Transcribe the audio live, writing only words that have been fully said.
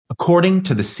According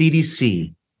to the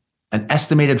CDC, an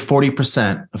estimated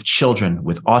 40% of children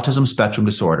with autism spectrum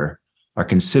disorder are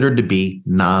considered to be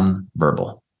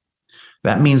nonverbal.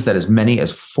 That means that as many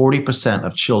as 40%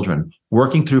 of children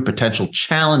working through potential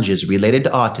challenges related to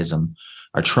autism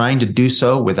are trying to do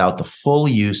so without the full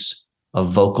use of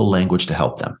vocal language to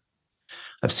help them.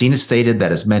 I've seen it stated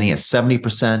that as many as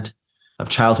 70% of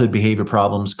childhood behavior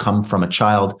problems come from a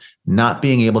child not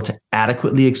being able to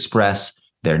adequately express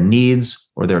their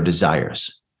needs or their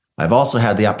desires. I've also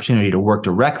had the opportunity to work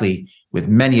directly with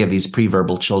many of these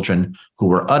preverbal children who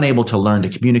were unable to learn to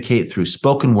communicate through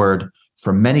spoken word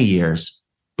for many years,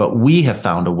 but we have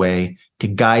found a way to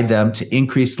guide them to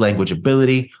increase language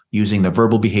ability using the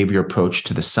verbal behavior approach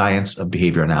to the science of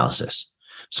behavior analysis.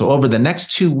 So over the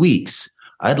next 2 weeks,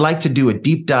 I'd like to do a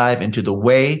deep dive into the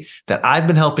way that I've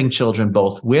been helping children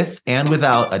both with and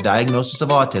without a diagnosis of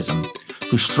autism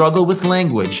who struggle with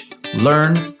language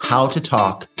learn how to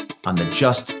talk on the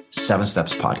Just 7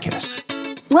 Steps podcast.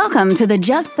 Welcome to the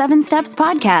Just 7 Steps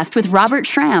podcast with Robert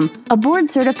Schramm, a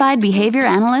board-certified behavior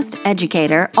analyst,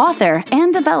 educator, author,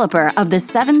 and developer of the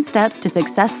 7 Steps to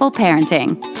Successful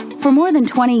Parenting. For more than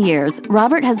 20 years,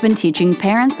 Robert has been teaching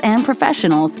parents and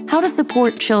professionals how to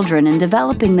support children in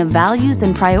developing the values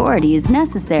and priorities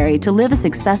necessary to live a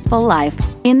successful life.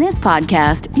 In this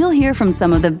podcast, you'll hear from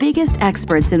some of the biggest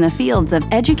experts in the fields of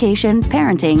education,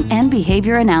 parenting, and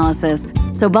behavior analysis.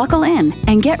 So buckle in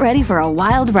and get ready for a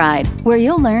wild ride where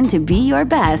you'll learn to be your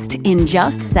best in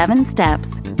just 7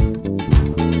 steps.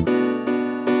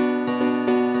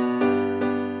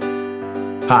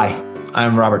 Hi,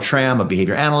 I'm Robert Schramm, a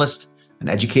behavior analyst, an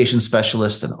education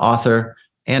specialist, an author,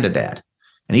 and a dad.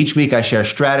 And each week I share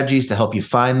strategies to help you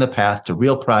find the path to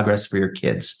real progress for your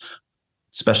kids,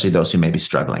 especially those who may be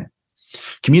struggling.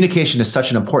 Communication is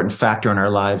such an important factor in our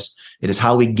lives. It is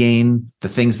how we gain the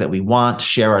things that we want,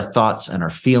 share our thoughts and our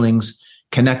feelings,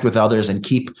 connect with others, and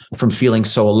keep from feeling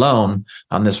so alone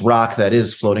on this rock that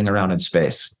is floating around in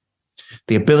space.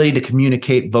 The ability to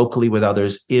communicate vocally with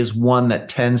others is one that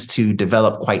tends to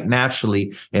develop quite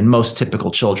naturally in most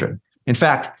typical children. In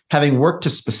fact, having worked to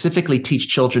specifically teach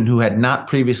children who had not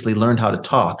previously learned how to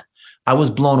talk, I was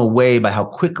blown away by how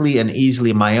quickly and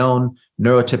easily my own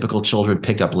neurotypical children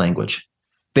picked up language.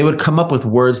 They would come up with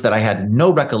words that I had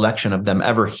no recollection of them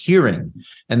ever hearing,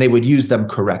 and they would use them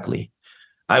correctly.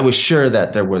 I was sure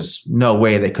that there was no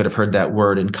way they could have heard that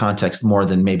word in context more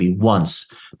than maybe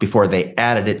once before they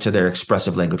added it to their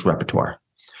expressive language repertoire.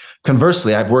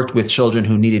 Conversely, I've worked with children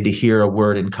who needed to hear a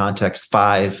word in context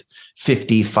 5,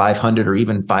 50, 500, or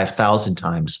even 5,000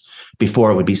 times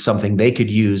before it would be something they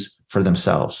could use for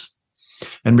themselves.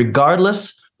 And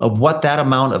regardless of what that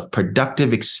amount of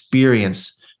productive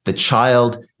experience the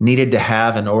child needed to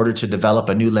have in order to develop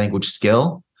a new language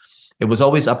skill, it was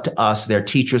always up to us, their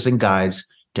teachers and guides,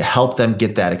 to help them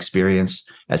get that experience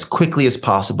as quickly as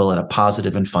possible in a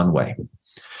positive and fun way.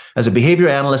 As a behavior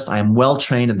analyst, I am well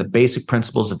trained in the basic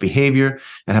principles of behavior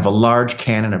and have a large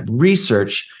canon of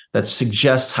research that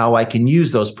suggests how I can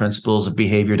use those principles of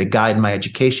behavior to guide my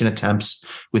education attempts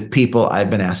with people I've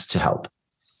been asked to help.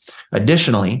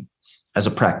 Additionally, as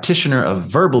a practitioner of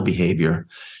verbal behavior,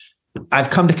 I've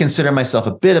come to consider myself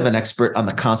a bit of an expert on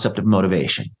the concept of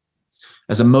motivation.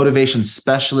 As a motivation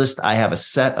specialist, I have a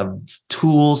set of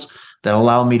tools that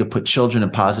allow me to put children in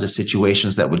positive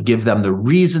situations that would give them the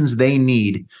reasons they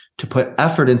need to put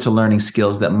effort into learning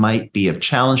skills that might be of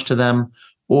challenge to them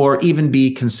or even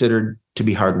be considered to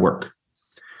be hard work.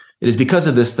 It is because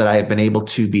of this that I have been able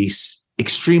to be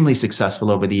extremely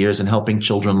successful over the years in helping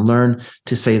children learn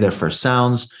to say their first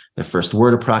sounds, their first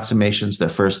word approximations, their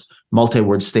first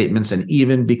multi-word statements, and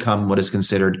even become what is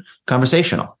considered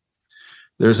conversational.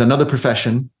 There's another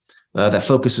profession that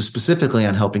focuses specifically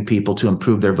on helping people to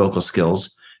improve their vocal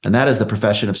skills, and that is the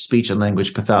profession of speech and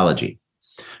language pathology.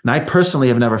 And I personally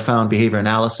have never found behavior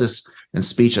analysis and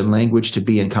speech and language to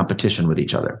be in competition with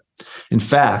each other. In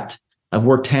fact, I've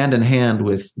worked hand in hand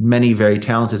with many very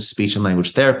talented speech and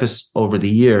language therapists over the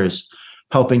years,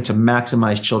 helping to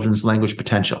maximize children's language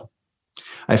potential.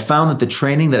 I found that the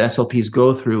training that SLPs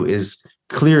go through is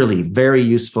clearly very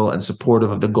useful and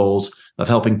supportive of the goals of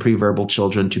helping preverbal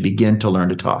children to begin to learn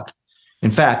to talk.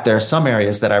 In fact, there are some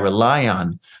areas that I rely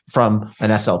on from an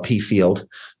SLP field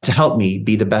to help me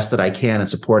be the best that I can in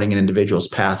supporting an individual's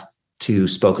path to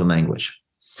spoken language.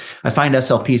 I find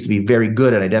SLPs to be very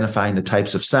good at identifying the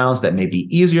types of sounds that may be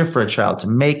easier for a child to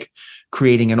make,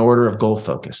 creating an order of goal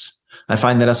focus. I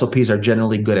find that SLPs are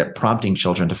generally good at prompting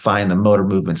children to find the motor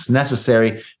movements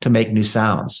necessary to make new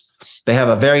sounds. They have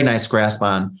a very nice grasp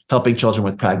on helping children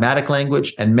with pragmatic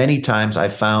language, and many times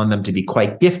I've found them to be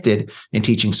quite gifted in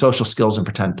teaching social skills and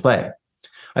pretend play.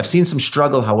 I've seen some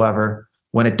struggle, however,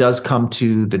 when it does come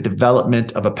to the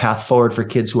development of a path forward for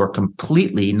kids who are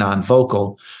completely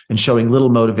non-vocal and showing little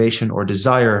motivation or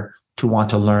desire to want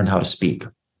to learn how to speak.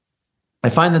 I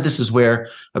find that this is where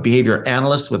a behavior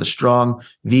analyst with a strong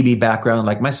VB background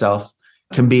like myself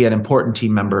can be an important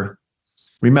team member.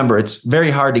 Remember, it's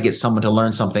very hard to get someone to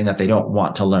learn something that they don't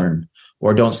want to learn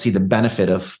or don't see the benefit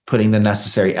of putting the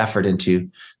necessary effort into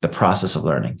the process of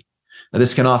learning. Now,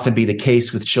 this can often be the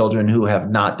case with children who have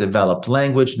not developed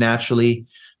language naturally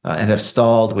and have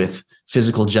stalled with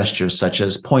physical gestures such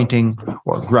as pointing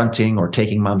or grunting or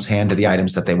taking mom's hand to the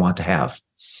items that they want to have.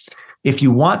 If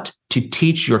you want to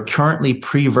teach your currently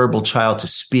pre-verbal child to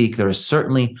speak, there is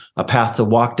certainly a path to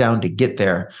walk down to get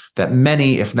there that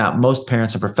many, if not most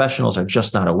parents and professionals are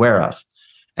just not aware of.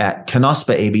 At Knospe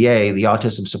ABA, the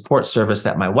autism support service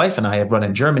that my wife and I have run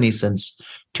in Germany since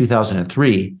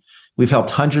 2003, we've helped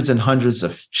hundreds and hundreds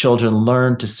of children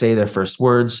learn to say their first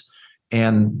words,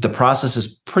 and the process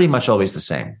is pretty much always the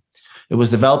same. It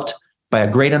was developed by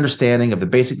a great understanding of the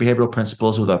basic behavioral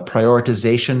principles with a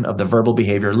prioritization of the verbal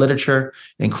behavior literature,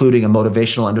 including a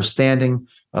motivational understanding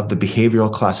of the behavioral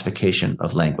classification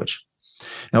of language.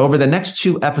 Now, over the next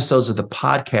 2 episodes of the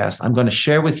podcast, I'm going to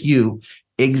share with you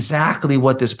exactly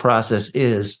what this process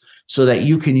is so that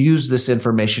you can use this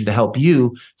information to help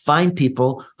you find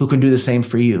people who can do the same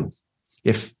for you,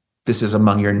 if this is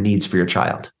among your needs for your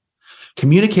child.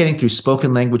 Communicating through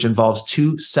spoken language involves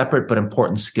 2 separate but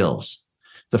important skills.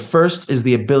 The first is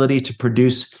the ability to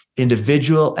produce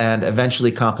individual and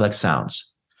eventually complex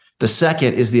sounds. The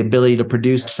second is the ability to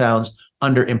produce sounds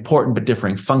under important but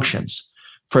differing functions.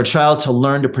 For a child to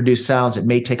learn to produce sounds, it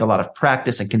may take a lot of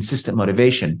practice and consistent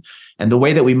motivation. And the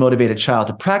way that we motivate a child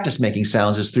to practice making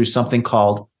sounds is through something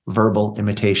called verbal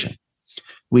imitation.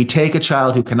 We take a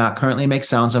child who cannot currently make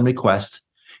sounds on request,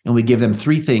 and we give them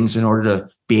 3 things in order to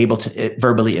be able to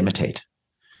verbally imitate.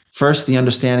 First, the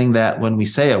understanding that when we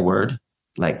say a word,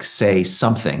 like say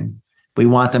something, we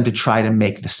want them to try to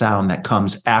make the sound that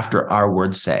comes after our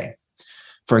word say.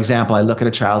 For example, I look at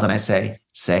a child and I say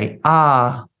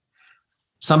ah.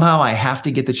 Somehow I have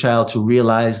to get the child to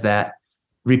realize that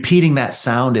repeating that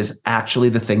sound is actually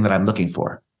the thing that I'm looking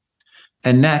for.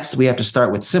 And next, we have to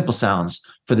start with simple sounds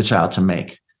for the child to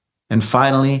make. And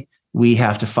finally, we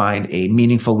have to find a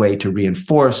meaningful way to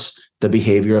reinforce the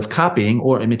behavior of copying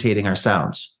or imitating our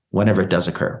sounds whenever it does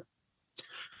occur.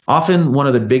 Often, one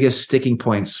of the biggest sticking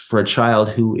points for a child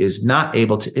who is not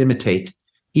able to imitate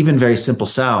even very simple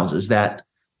sounds is that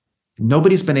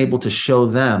nobody's been able to show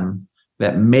them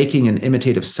that making an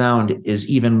imitative sound is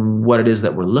even what it is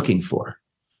that we're looking for.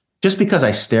 Just because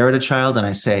I stare at a child and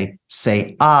I say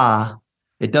ah,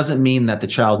 it doesn't mean that the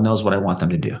child knows what I want them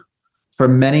to do. For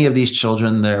many of these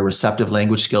children, their receptive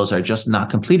language skills are just not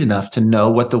complete enough to know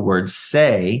what the word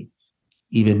say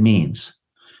even means.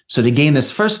 So to gain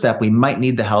this first step, we might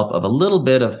need the help of a little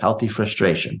bit of healthy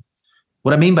frustration.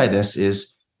 What I mean by this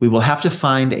is we will have to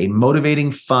find a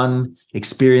motivating, fun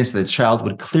experience that the child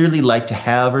would clearly like to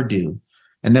have or do.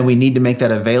 And then we need to make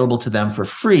that available to them for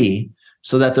free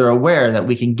so that they're aware that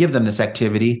we can give them this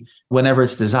activity whenever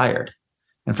it's desired.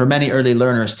 And for many early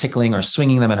learners, tickling or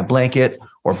swinging them in a blanket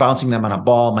or bouncing them on a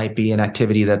ball might be an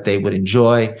activity that they would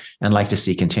enjoy and like to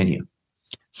see continue.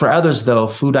 For others, though,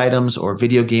 food items or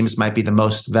video games might be the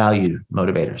most valued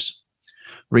motivators.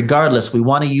 Regardless, we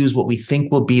want to use what we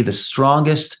think will be the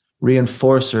strongest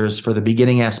reinforcers for the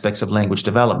beginning aspects of language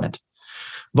development.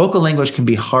 Vocal language can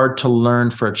be hard to learn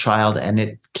for a child, and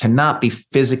it cannot be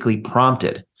physically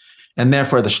prompted. And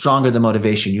therefore, the stronger the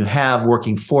motivation you have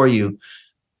working for you,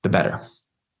 the better.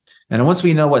 And once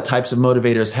we know what types of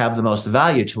motivators have the most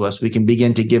value to us, we can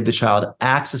begin to give the child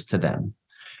access to them.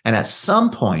 And at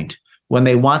some point, when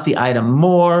they want the item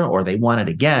more or they want it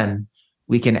again,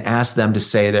 we can ask them to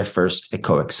say their first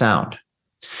echoic sound.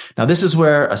 Now, this is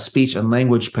where a speech and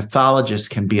language pathologist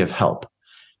can be of help.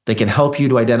 They can help you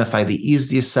to identify the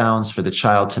easiest sounds for the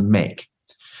child to make.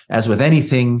 As with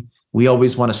anything, we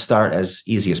always want to start as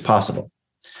easy as possible.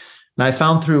 Now, I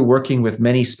found through working with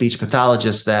many speech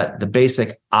pathologists that the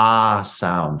basic ah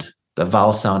sound, the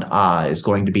vowel sound ah, is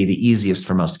going to be the easiest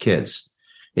for most kids.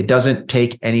 It doesn't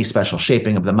take any special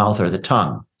shaping of the mouth or the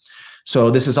tongue.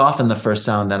 So this is often the first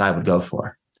sound that I would go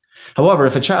for. However,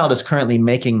 if a child is currently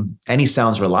making any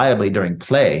sounds reliably during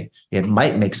play, it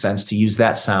might make sense to use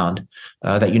that sound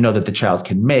that you know that the child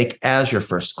can make as your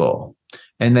first goal,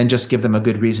 and then just give them a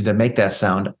good reason to make that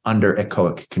sound under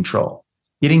echoic control.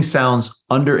 Getting sounds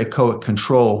under echoic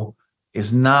control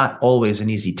is not always an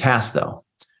easy task, though.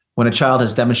 When a child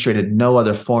has demonstrated no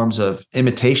other forms of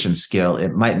imitation skill,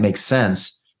 it might make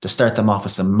sense to start them off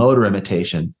with some motor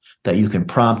imitation that you can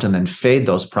prompt and then fade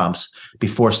those prompts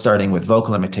before starting with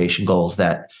vocal imitation goals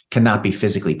that cannot be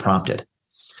physically prompted.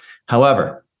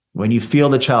 However, when you feel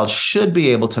the child should be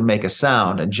able to make a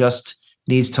sound and just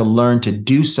needs to learn to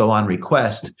do so on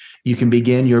request, you can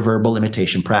begin your verbal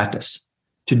imitation practice.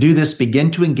 To do this,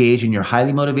 begin to engage in your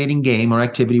highly motivating game or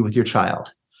activity with your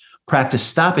child. Practice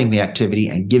stopping the activity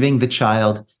and giving the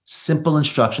child simple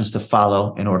instructions to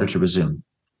follow in order to resume.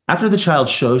 After the child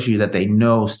shows you that they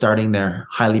know starting their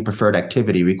highly preferred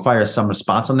activity requires some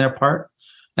response on their part,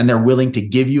 and they're willing to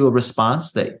give you a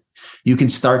response, that you can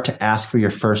start to ask for your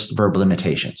first verbal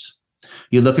imitations.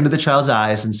 You look into the child's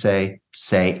eyes and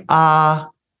say, ah,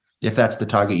 if that's the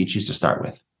target you choose to start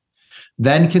with.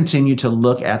 Then continue to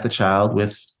look at the child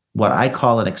with what I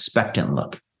call an expectant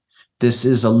look. This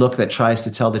is a look that tries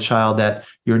to tell the child that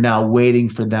you're now waiting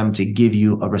for them to give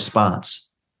you a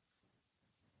response.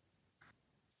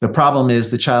 The problem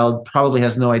is the child probably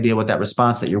has no idea what that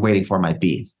response that you're waiting for might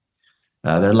be.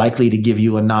 They're likely to give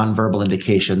you a nonverbal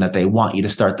indication that they want you to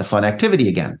start the fun activity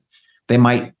again. They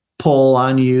might pull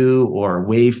on you or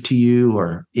wave to you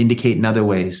or indicate in other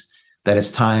ways that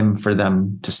it's time for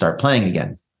them to start playing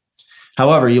again.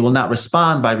 However, you will not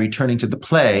respond by returning to the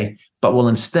play, but will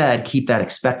instead keep that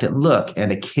expectant look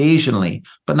and occasionally,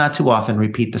 but not too often,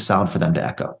 repeat the sound for them to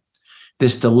echo.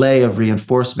 This delay of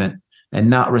reinforcement and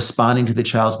not responding to the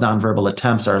child's nonverbal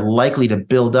attempts are likely to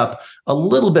build up a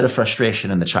little bit of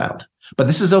frustration in the child. But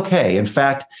this is okay. In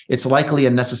fact, it's likely a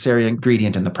necessary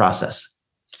ingredient in the process.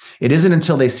 It isn't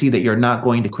until they see that you're not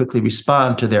going to quickly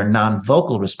respond to their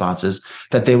non-vocal responses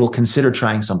that they will consider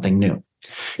trying something new.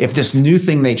 If this new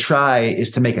thing they try is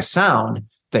to make a sound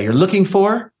that you're looking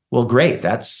for, well, great.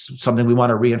 That's something we want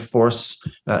to reinforce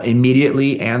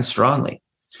immediately and strongly.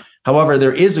 However,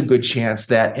 there is a good chance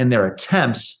that in their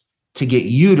attempts to get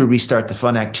you to restart the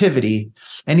fun activity,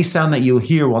 any sound that you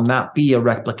hear will not be a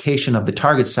replication of the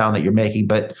target sound that you're making,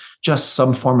 but just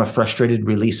some form of frustrated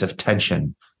release of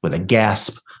tension with a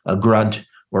gasp, a grunt,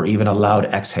 or even a loud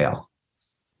exhale.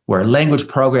 Where language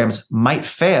programs might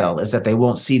fail is that they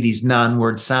won't see these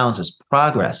non-word sounds as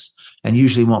progress and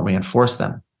usually won't reinforce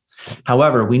them.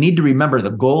 However, we need to remember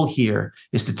the goal here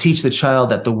is to teach the child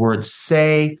that the word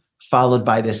say followed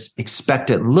by this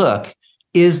expectant look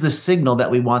is the signal that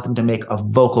we want them to make a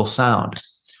vocal sound.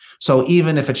 So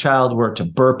even if a child were to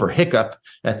burp or hiccup,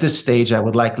 at this stage, I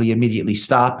would likely immediately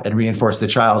stop and reinforce the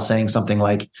child saying something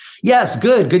like, yes,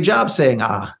 good job saying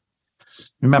ah.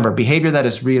 Remember, behavior that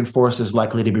is reinforced is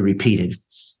likely to be repeated.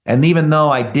 And even though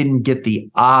I didn't get the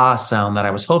ah sound that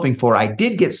I was hoping for, I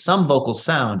did get some vocal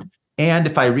sound. And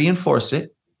if I reinforce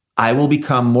it, I will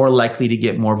become more likely to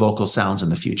get more vocal sounds in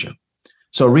the future.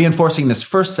 So reinforcing this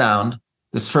first sound,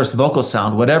 this first vocal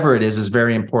sound, whatever it is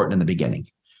very important in the beginning.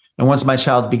 And once my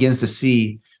child begins to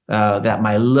see that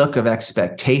my look of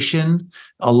expectation,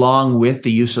 along with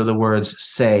the use of the words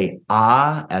say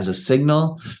ah as a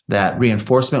signal that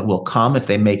reinforcement will come if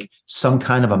they make some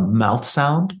kind of a mouth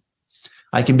sound,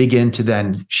 I can begin to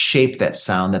then shape that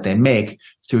sound that they make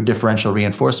through differential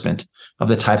reinforcement of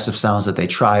the types of sounds that they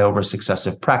try over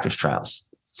successive practice trials.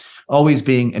 Always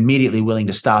being immediately willing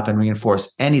to stop and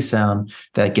reinforce any sound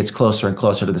that gets closer and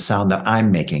closer to the sound that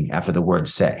I'm making after the word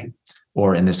say,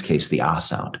 or in this case, the ah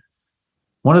sound.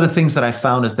 One of the things that I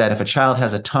found is that if a child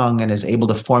has a tongue and is able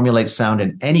to formulate sound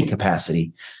in any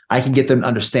capacity, I can get them to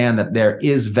understand that there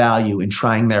is value in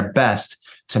trying their best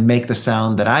to make the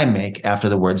sound that I make after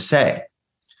the word say.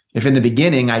 If in the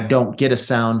beginning I don't get a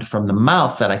sound from the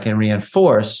mouth that I can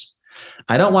reinforce,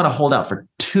 I don't want to hold out for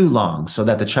too long so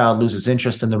that the child loses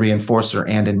interest in the reinforcer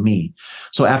and in me.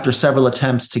 So after several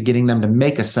attempts to getting them to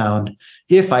make a sound,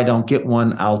 if I don't get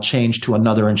one, I'll change to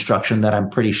another instruction that I'm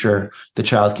pretty sure the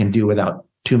child can do without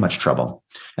too much trouble.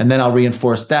 And then I'll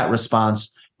reinforce that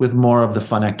response with more of the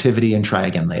fun activity and try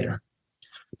again later.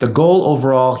 The goal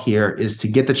overall here is to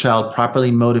get the child properly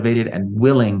motivated and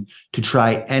willing to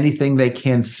try anything they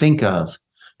can think of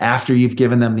after you've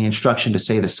given them the instruction to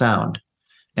say the sound.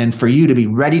 And for you to be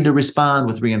ready to respond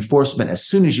with reinforcement as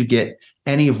soon as you get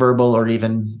any verbal or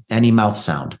even any mouth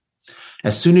sound.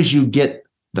 As soon as you get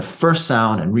the first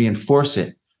sound and reinforce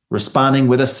it, responding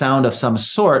with a sound of some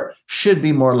sort should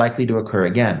be more likely to occur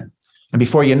again. And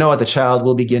before you know it, the child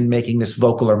will begin making this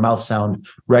vocal or mouth sound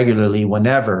regularly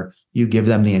whenever you give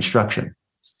them the instruction.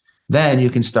 Then you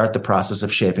can start the process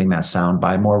of shaping that sound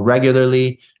by more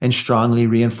regularly and strongly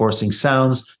reinforcing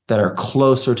sounds that are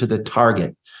closer to the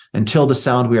target until the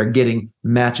sound we are getting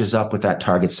matches up with that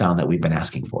target sound that we've been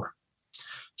asking for.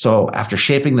 So after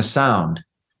shaping the sound,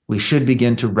 we should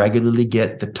begin to regularly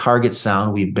get the target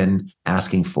sound we've been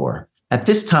asking for. At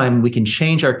this time, we can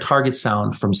change our target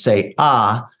sound from say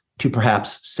ah to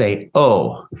perhaps say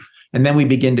O. And then we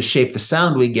begin to shape the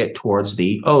sound we get towards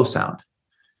the O sound.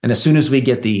 And as soon as we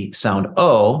get the sound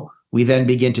O, we then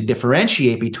begin to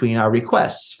differentiate between our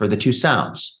requests for the two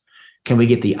sounds. Can we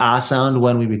get the ah sound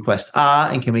when we request ah?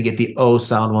 And can we get the O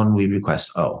sound when we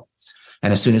request O?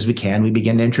 And as soon as we can, we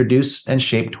begin to introduce and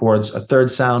shape towards a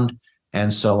third sound,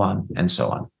 and so on and so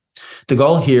on. The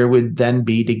goal here would then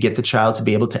be to get the child to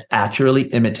be able to accurately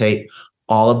imitate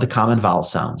all of the common vowel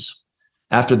sounds.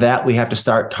 After that, we have to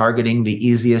start targeting the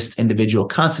easiest individual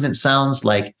consonant sounds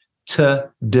like t,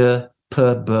 d,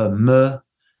 p, b, m,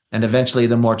 and eventually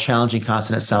the more challenging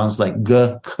consonant sounds like g,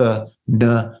 k,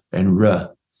 n, and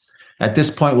r. At this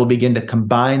point, we'll begin to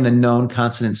combine the known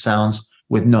consonant sounds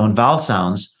with known vowel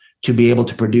sounds to be able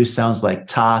to produce sounds like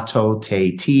ta, to,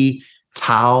 te, ti,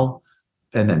 tau,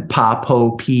 and then pa,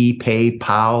 po, pi, pe,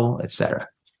 pow, etc.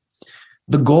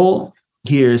 The goal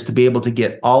here is to be able to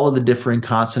get all of the different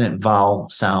consonant vowel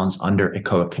sounds under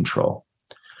echoic control.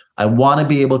 I want to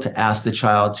be able to ask the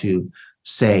child to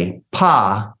say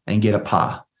pa and get a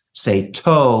pa, say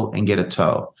to and get a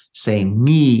to, say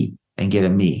me and get a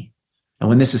me. And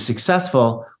when this is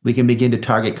successful, we can begin to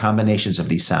target combinations of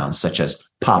these sounds, such as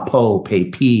pa, po, pe,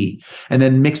 pi, and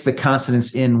then mix the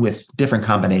consonants in with different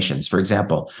combinations. For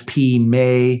example, pi,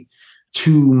 me,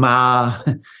 tu, ma.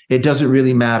 It doesn't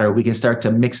really matter. We can start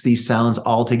to mix these sounds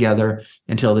all together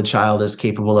until the child is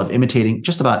capable of imitating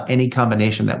just about any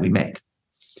combination that we make.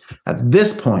 At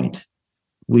this point,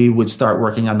 we would start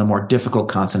working on the more difficult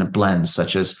consonant blends,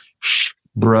 such as sh,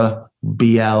 br,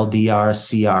 bl, dr,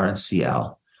 cr, and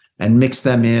cl, and mix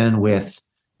them in with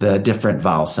the different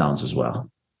vowel sounds as well.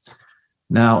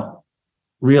 Now,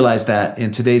 realize that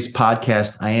in today's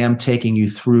podcast, I am taking you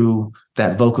through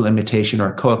that vocal imitation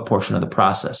or echoic portion of the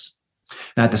process.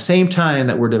 Now, at the same time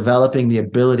that we're developing the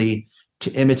ability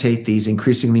to imitate these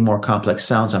increasingly more complex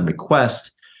sounds on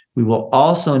request, we will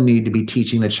also need to be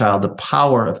teaching the child the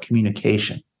power of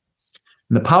communication.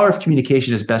 And the power of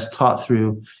communication is best taught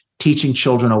through teaching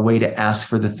children a way to ask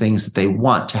for the things that they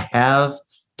want to have,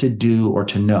 to do, or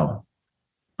to know.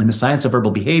 In the science of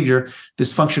verbal behavior,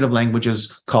 this function of language is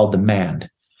called demand.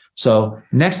 So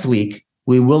next week,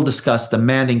 we will discuss the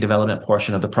manding development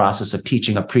portion of the process of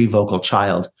teaching a pre-vocal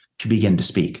child to begin to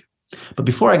speak. But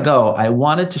before I go, I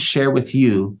wanted to share with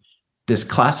you this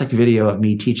classic video of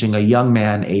me teaching a young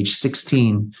man, age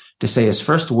 16, to say his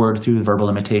first word through the verbal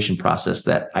imitation process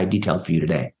that I detailed for you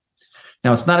today.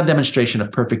 Now, it's not a demonstration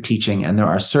of perfect teaching, and there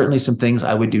are certainly some things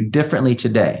I would do differently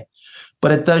today.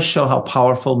 But it does show how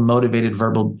powerful motivated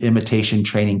verbal imitation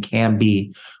training can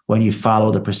be when you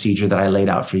follow the procedure that I laid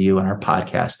out for you in our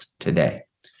podcast today.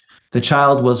 The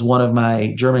child was one of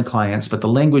my German clients, but the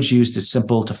language used is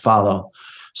simple to follow.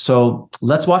 So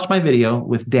let's watch my video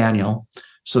with Daniel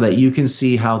so that you can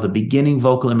see how the beginning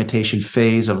vocal imitation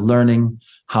phase of learning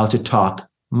how to talk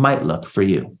might look for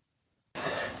you.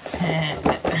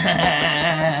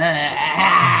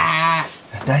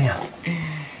 Daniel.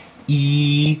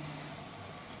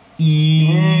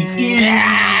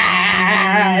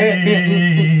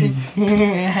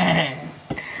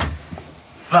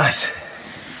 Was?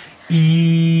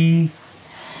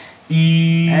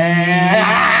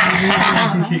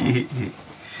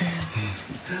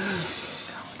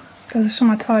 Das ist schon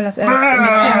mal toll, dass er das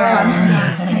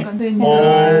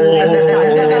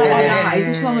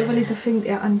Ich schon mal überlegt, da fängt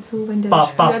er an zu, wenn der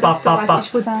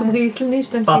ich würde zum Rieseln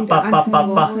nicht, dann fängt er an zu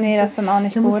murren. Nee, das ist dann auch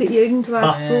nicht gut. Da muss gut. er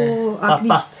irgendwas so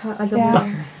Ablicht, also ja.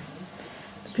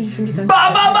 Ich finde die ganz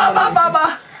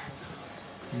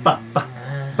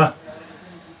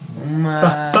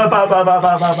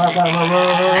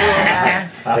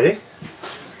Ready?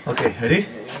 Okay, ready?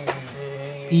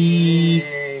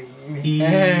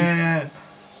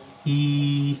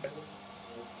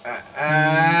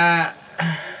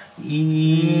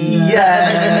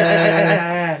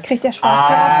 Kriegt der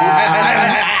Spaß?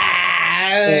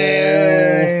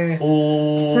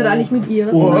 Das hat eigentlich mit ihr.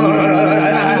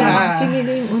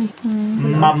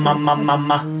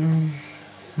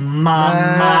 Mama.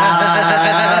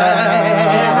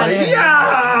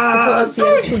 Ja!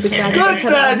 Gut,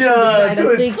 Daniel! So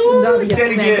ist so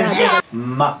intelligent!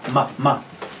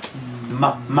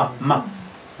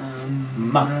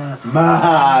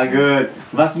 Gut.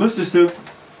 Was müsstest du?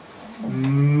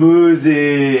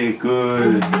 Musik.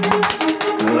 Gut.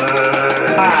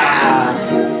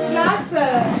 Klasse!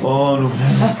 Und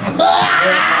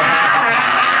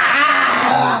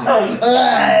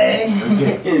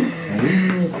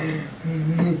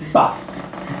Ba.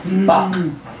 Ba.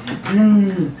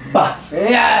 Ba.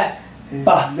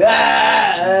 Ba.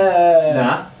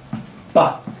 Na?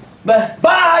 Ba.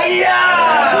 Ba. Ja!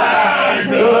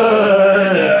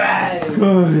 Gut.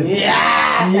 Gut.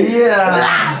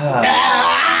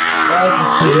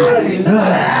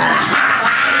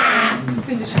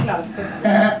 Finde ich klasse.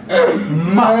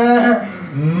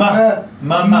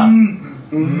 Mama.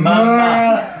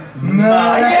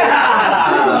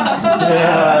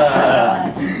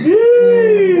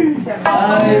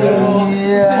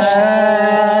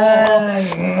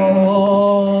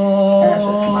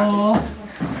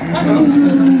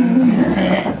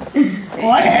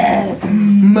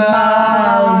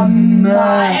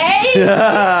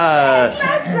 Ja,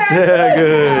 sehr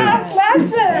gut.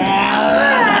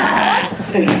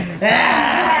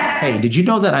 Hey, did you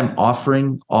know that I'm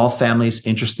offering all families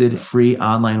interested a free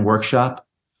online workshop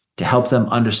to help them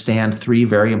understand 3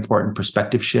 very important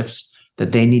perspective shifts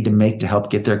that they need to make to help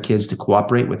get their kids to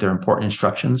cooperate with their important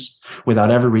instructions without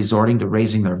ever resorting to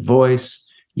raising their voice,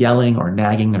 yelling, or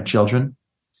nagging their children?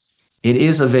 It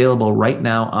is available right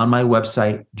now on my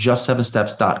website,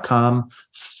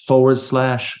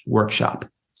 just7steps.com/workshop.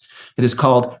 It is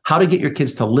called How to Get Your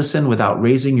Kids to Listen Without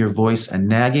Raising Your Voice and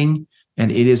Nagging,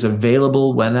 and it is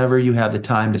available whenever you have the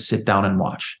time to sit down and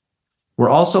watch. We're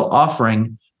also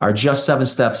offering our Just 7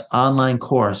 Steps online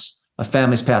course, A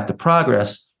Family's Path to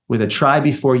Progress, with a try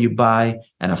before you buy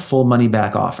and a full money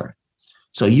back offer.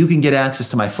 So you can get access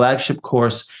to my flagship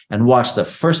course and watch the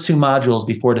first 2 modules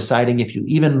before deciding if you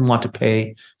even want to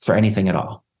pay for anything at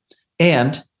all.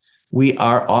 And we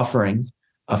are offering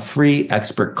a free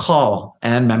expert call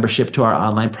and membership to our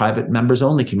online private members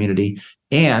only community,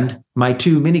 and my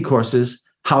 2 mini courses,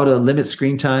 How to Limit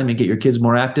Screen Time and Get Your Kids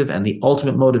More Active, and the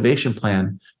Ultimate Motivation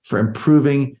Plan for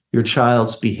Improving Your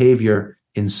Child's Behavior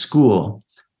in School.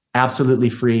 Absolutely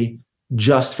free,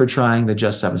 just for trying the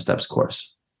Just 7 Steps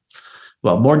course.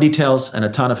 Well, more details and a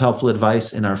ton of helpful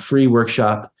advice in our free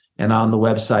workshop and on the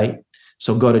website.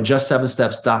 So go to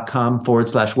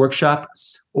just7steps.com/workshop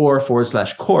or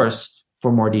 /course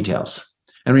for more details.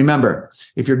 And remember,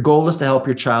 if your goal is to help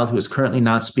your child who is currently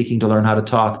not speaking to learn how to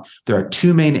talk, there are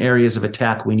 2 main areas of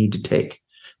attack we need to take.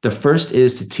 The first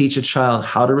is to teach a child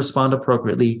how to respond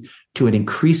appropriately to an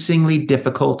increasingly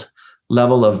difficult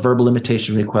level of verbal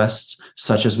imitation requests,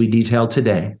 such as we detailed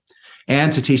today,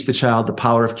 and to teach the child the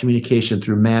power of communication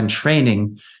through MAN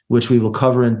training, which we will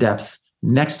cover in depth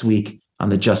next week on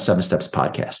the Just 7 Steps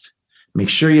podcast. Make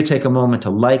sure you take a moment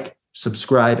to like,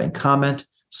 subscribe, and comment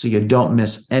so you don't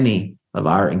miss any of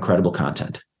our incredible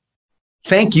content.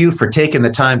 Thank you for taking the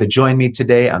time to join me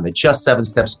today on the Just 7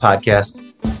 Steps podcast.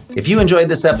 If you enjoyed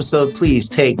this episode, please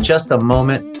take just a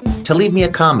moment to leave me a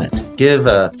comment, give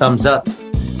a thumbs up,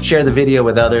 share the video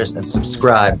with others, and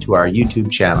subscribe to our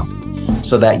YouTube channel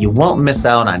so that you won't miss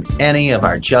out on any of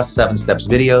our Just 7 Steps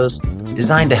videos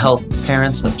designed to help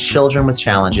parents of children with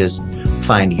challenges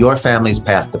find your family's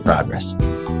path to progress.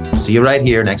 See you right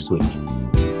here next week.